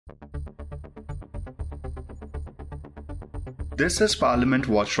This is Parliament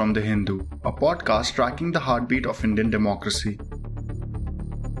Watch from The Hindu, a podcast tracking the heartbeat of Indian democracy.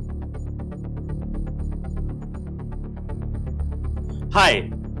 Hi,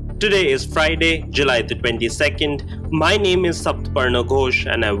 today is Friday, July the 22nd. My name is Saptaparno Ghosh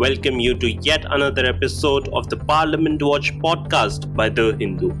and I welcome you to yet another episode of the Parliament Watch podcast by The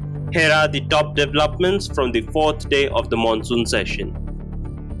Hindu. Here are the top developments from the fourth day of the Monsoon Session.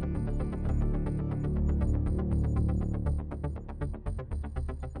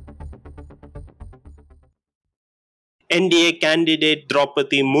 NDA candidate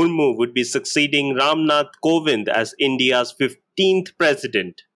Draupadi Murmu would be succeeding Ramnath Kovind as India's 15th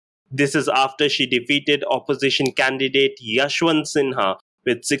president. This is after she defeated opposition candidate Yashwant Sinha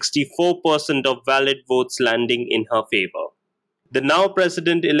with 64% of valid votes landing in her favor. The now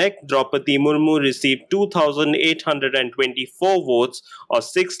president-elect Draupadi Murmu received 2,824 votes or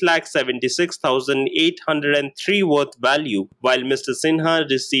 6,76,803 worth value, while Mr. Sinha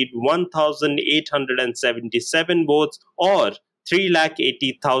received 1,877 votes or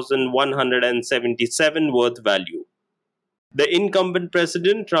 3,80,177 worth value. The incumbent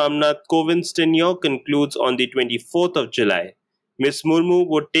president Ramnath Kovind's tenure concludes on the 24th of July. Ms. Murmu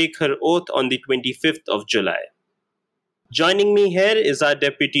would take her oath on the 25th of July. Joining me here is our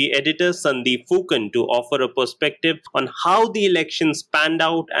deputy editor Sandeep Phukan to offer a perspective on how the elections panned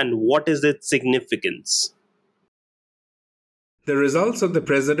out and what is its significance. The results of the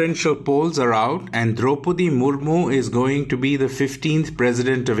presidential polls are out and Draupadi Murmu is going to be the 15th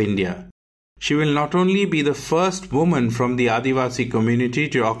president of India. She will not only be the first woman from the Adivasi community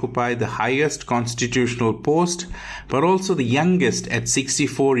to occupy the highest constitutional post, but also the youngest at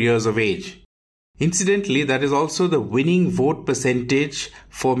 64 years of age. Incidentally, that is also the winning vote percentage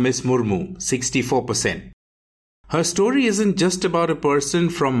for Ms. Murmu, 64%. Her story isn't just about a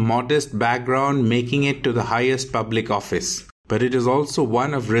person from modest background making it to the highest public office, but it is also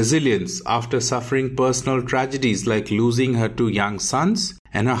one of resilience after suffering personal tragedies like losing her two young sons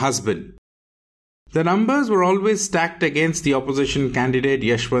and her husband. The numbers were always stacked against the opposition candidate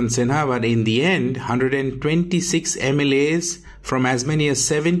Yashwant Sinha, but in the end, 126 MLAs from as many as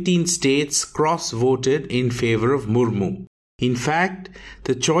 17 states cross-voted in favor of Murmu. In fact,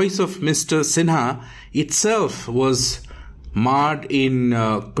 the choice of Mr. Sinha itself was marred in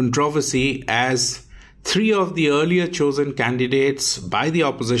controversy as three of the earlier chosen candidates by the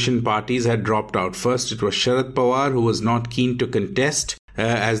opposition parties had dropped out. First, it was Sharad Pawar, who was not keen to contest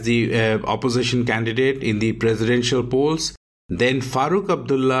as the opposition candidate in the presidential polls. Then Farooq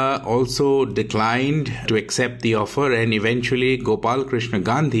Abdullah also declined to accept the offer, and eventually Gopal Krishna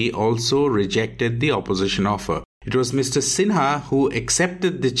Gandhi also rejected the opposition offer. It was Mr. Sinha who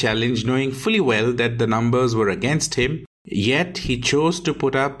accepted the challenge, knowing fully well that the numbers were against him, yet he chose to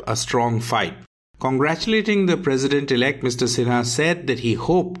put up a strong fight. Congratulating the president-elect, Mr. Sinha said that he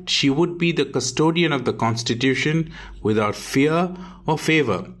hoped she would be the custodian of the constitution without fear or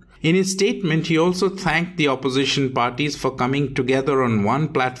favor. In his statement, he also thanked the opposition parties for coming together on one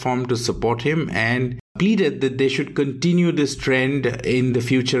platform to support him and pleaded that they should continue this trend in the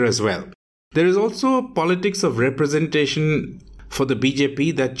future as well. There is also politics of representation for the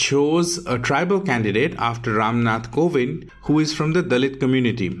BJP that chose a tribal candidate after Ramnath Kovind, who is from the Dalit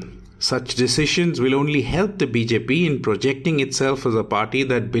community. Such decisions will only help the BJP in projecting itself as a party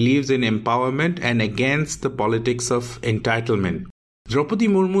that believes in empowerment and against the politics of entitlement. Draupadi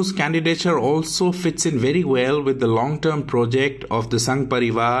Murmu's candidature also fits in very well with the long-term project of the Sangh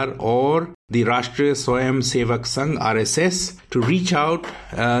Parivar or the Rashtriya Swayam Sevak Sangh RSS to reach out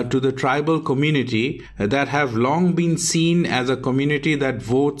to the tribal community that have long been seen as a community that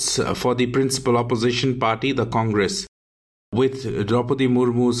votes for the principal opposition party, the Congress. With Draupadi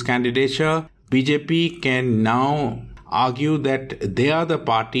Murmu's candidature, BJP can now argue that they are the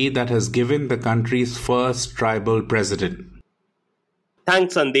party that has given the country's first tribal president.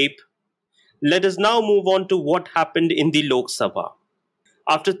 Thanks, Sandeep. Let us now move on to what happened in the Lok Sabha.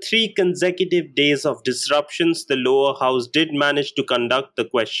 After 3 consecutive days of disruptions, the lower house did manage to conduct the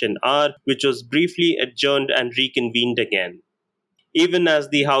question hour, which was briefly adjourned and reconvened again. Even as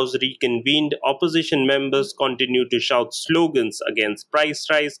the House reconvened, opposition members continued to shout slogans against price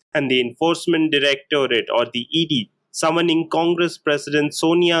rise and the Enforcement Directorate or the ED summoning Congress President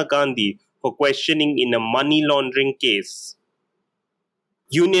Sonia Gandhi for questioning in a money laundering case.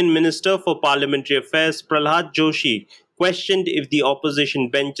 Union Minister for Parliamentary Affairs Prahlad Joshi questioned if the opposition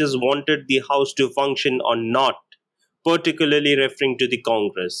benches wanted the House to function or not, particularly referring to the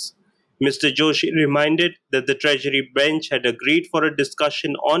Congress. Mr. Joshi reminded that the Treasury bench had agreed for a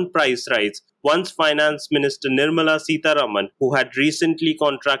discussion on price rise once Finance Minister Nirmala Sitharaman, who had recently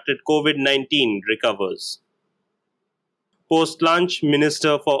contracted COVID-19, recovers. Post-lunch,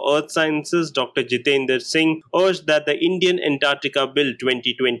 Minister for Earth Sciences Dr. Jitendra Singh urged that the Indian Antarctica Bill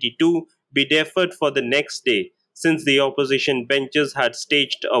 2022 be deferred for the next day, since the opposition benches had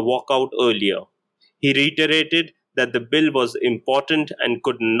staged a walkout earlier. He reiterated that the bill was important and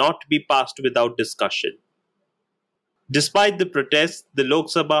could not be passed without discussion. Despite the protests, the Lok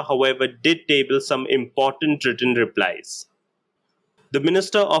Sabha, however, did table some important written replies. The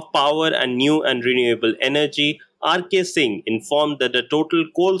Minister of Power and New and Renewable Energy, R.K. Singh, informed that the total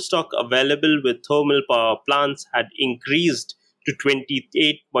coal stock available with thermal power plants had increased to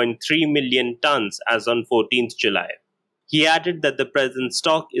 28.3 million tons as on 14th July. He added that the present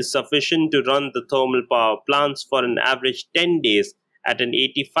stock is sufficient to run the thermal power plants for an average 10 days at an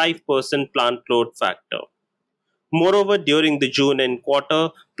 85% plant load factor. Moreover, during the June end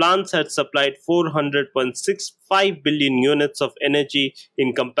quarter, plants had supplied 400.65 billion units of energy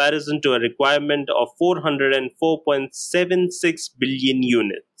in comparison to a requirement of 404.76 billion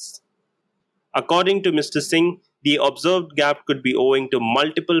units. According to Mr. Singh, the observed gap could be owing to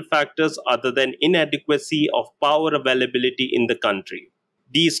multiple factors other than inadequacy of power availability in the country.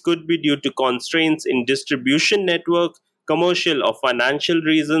 These could be due to constraints in distribution network, commercial or financial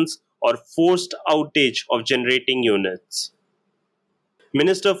reasons, or forced outage of generating units.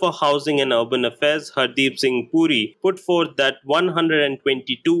 Minister for Housing and Urban Affairs Hardeep Singh Puri put forth that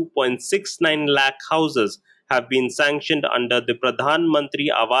 122.69 lakh houses have been sanctioned under the Pradhan Mantri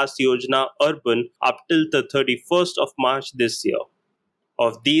Awas Yojana Urban up till the 31st of March this year.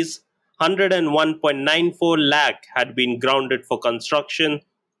 Of these, 101.94 lakh had been grounded for construction,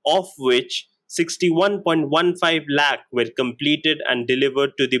 of which 61.15 lakh were completed and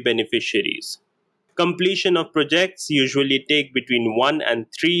delivered to the beneficiaries. Completion of projects usually take between 1 and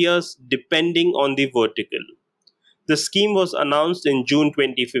 3 years depending on the vertical. The scheme was announced in June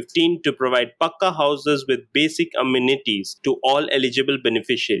 2015 to provide Pakka houses with basic amenities to all eligible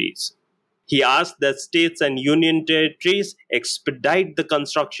beneficiaries. He asked that states and union territories expedite the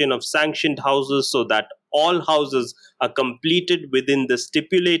construction of sanctioned houses so that all houses are completed within the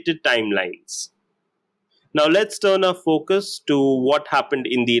stipulated timelines. Now let's turn our focus to what happened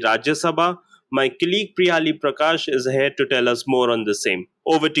in the Rajya Sabha. My colleague Priyali Prakash is here to tell us more on the same.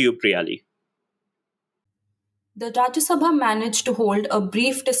 Over to you, Priyali. The Rajya Sabha managed to hold a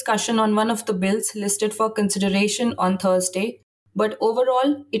brief discussion on one of the bills listed for consideration on Thursday, but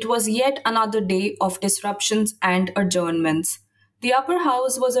overall, it was yet another day of disruptions and adjournments. The upper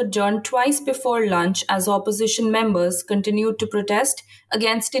house was adjourned twice before lunch as opposition members continued to protest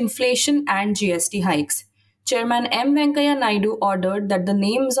against inflation and GST hikes. Chairman M. Venkaiah Naidu ordered that the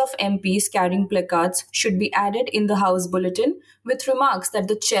names of MPs carrying placards should be added in the House bulletin with remarks that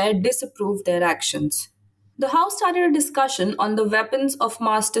the chair disapproved their actions. The House started a discussion on the Weapons of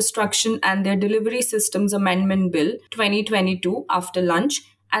Mass Destruction and Their Delivery Systems Amendment Bill 2022 after lunch,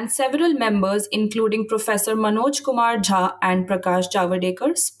 and several members, including Professor Manoj Kumar Jha and Prakash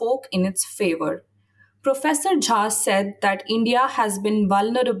Javadekar, spoke in its favor. Professor Jha said that India has been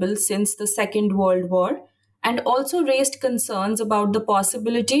vulnerable since the Second World War and also raised concerns about the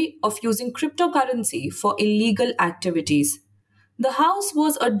possibility of using cryptocurrency for illegal activities. The House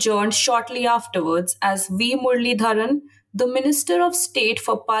was adjourned shortly afterwards as V. Muralidharan, the Minister of State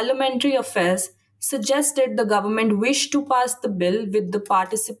for Parliamentary Affairs, suggested the government wish to pass the bill with the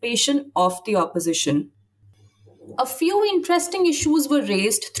participation of the opposition. A few interesting issues were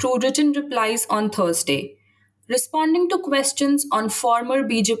raised through written replies on Thursday. Responding to questions on former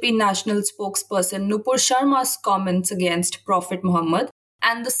BJP national spokesperson Nupur Sharma's comments against Prophet Muhammad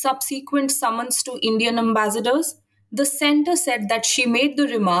and the subsequent summons to Indian ambassadors, the centre said that she made the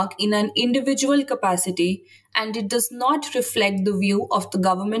remark in an individual capacity and it does not reflect the view of the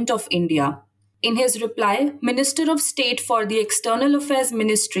Government of India. In his reply, Minister of State for the External Affairs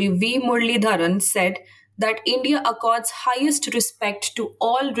Ministry V. Muralidharan said that India accords highest respect to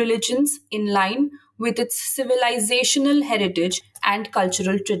all religions in line with its civilizational heritage and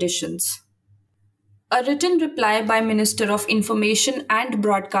cultural traditions. A written reply by Minister of Information and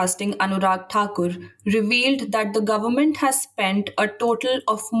Broadcasting Anurag Thakur revealed that the government has spent a total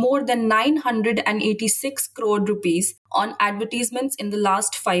of more than 986 crore rupees on advertisements in the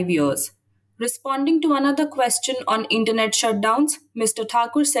last 5 years. Responding to another question on internet shutdowns, Mr.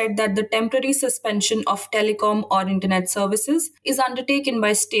 Thakur said that the temporary suspension of telecom or internet services is undertaken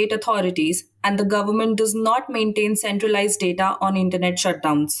by state authorities and the government does not maintain centralized data on internet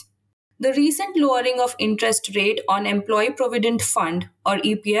shutdowns. The recent lowering of interest rate on Employee Provident Fund or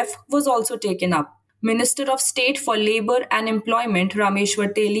EPF was also taken up. Minister of State for Labour and Employment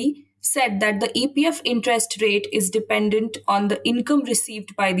Rameshwar Teli said that the EPF interest rate is dependent on the income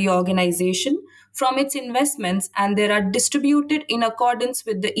received by the organization from its investments and they are distributed in accordance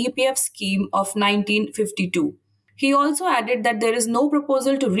with the EPF scheme of 1952. He also added that there is no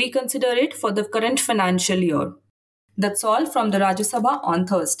proposal to reconsider it for the current financial year. That's all from the Rajya Sabha on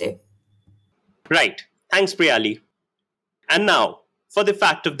Thursday. Right. Thanks, Priyali. And now, for the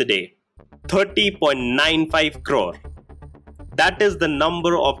fact of the day. 30.95 crore. That is the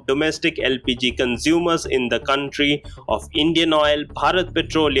number of domestic LPG consumers in the country of Indian Oil, Bharat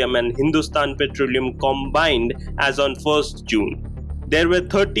Petroleum and Hindustan Petroleum combined as on 1st June. There were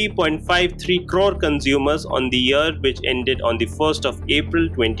 30.53 crore consumers on the year which ended on the 1st of April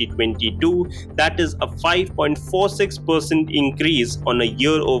 2022. That is a 5.46% increase on a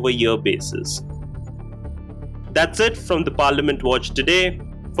year-over-year basis. That's it from the Parliament Watch today.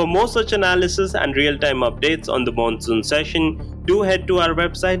 For more such analysis and real-time updates on the Monsoon Session, do head to our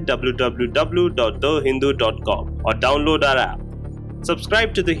website www.thehindu.com or download our app.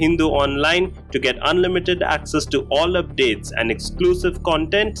 Subscribe to The Hindu online to get unlimited access to all updates and exclusive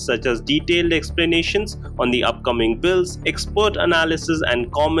content such as detailed explanations on the upcoming bills, expert analysis and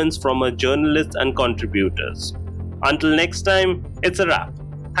comments from our journalists and contributors. Until next time, it's a wrap.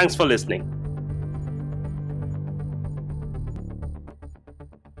 Thanks for listening.